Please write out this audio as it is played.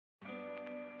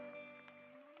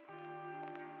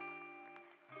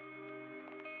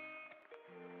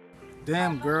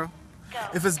Damn, girl.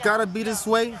 If it's gotta be this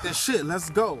way, then shit, let's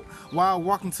go. While I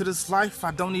walk into this life,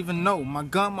 I don't even know. My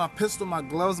gun, my pistol, my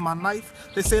gloves, my knife.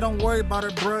 They say don't worry about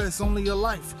it, bruh, it's only a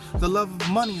life. The love of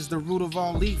money is the root of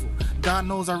all evil. God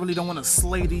knows I really don't want to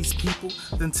slay these people.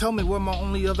 Then tell me what my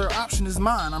only other option is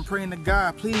mine. I'm praying to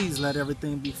God, please let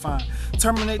everything be fine.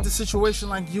 Terminate the situation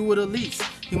like you would at least.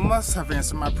 He must have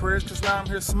answered my prayers, cause now I'm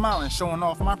here smiling, showing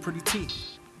off my pretty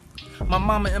teeth. My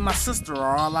mama and my sister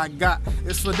are all I got.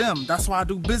 It's for them, that's why I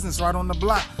do business right on the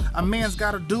block. A man's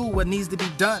gotta do what needs to be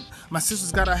done. My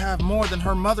sister's gotta have more than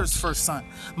her mother's first son.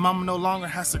 Mama no longer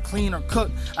has to clean or cook.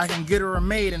 I can get her a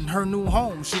maid in her new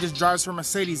home. She just drives her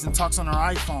Mercedes and talks on her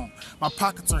iPhone. My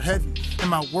pockets are heavy and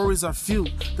my worries are few.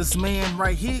 This man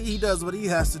right here, he does what he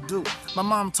has to do. My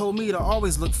mom told me to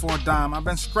always look for a dime. I've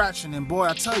been scratching and boy,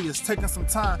 I tell you, it's taking some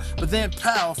time. But then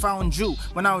pal, found you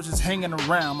when I was just hanging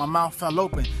around. My mouth fell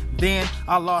open. Then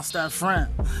I lost that friend.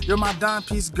 You're my dime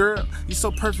piece, girl. You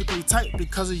so perfectly tight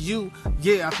because of you.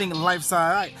 Yeah, I think life's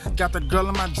alright. Got the girl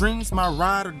in my dreams, my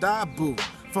ride or die boo.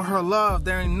 For her love,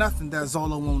 there ain't nothing that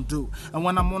Zolo won't do. And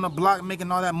when I'm on the block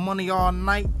making all that money all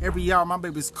night, every hour my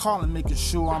baby's calling, making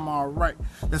sure I'm alright.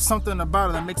 There's something about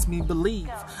her that makes me believe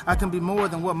I can be more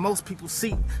than what most people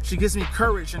see. She gives me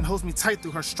courage and holds me tight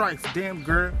through her strife. Damn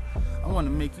girl, I want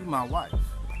to make you my wife.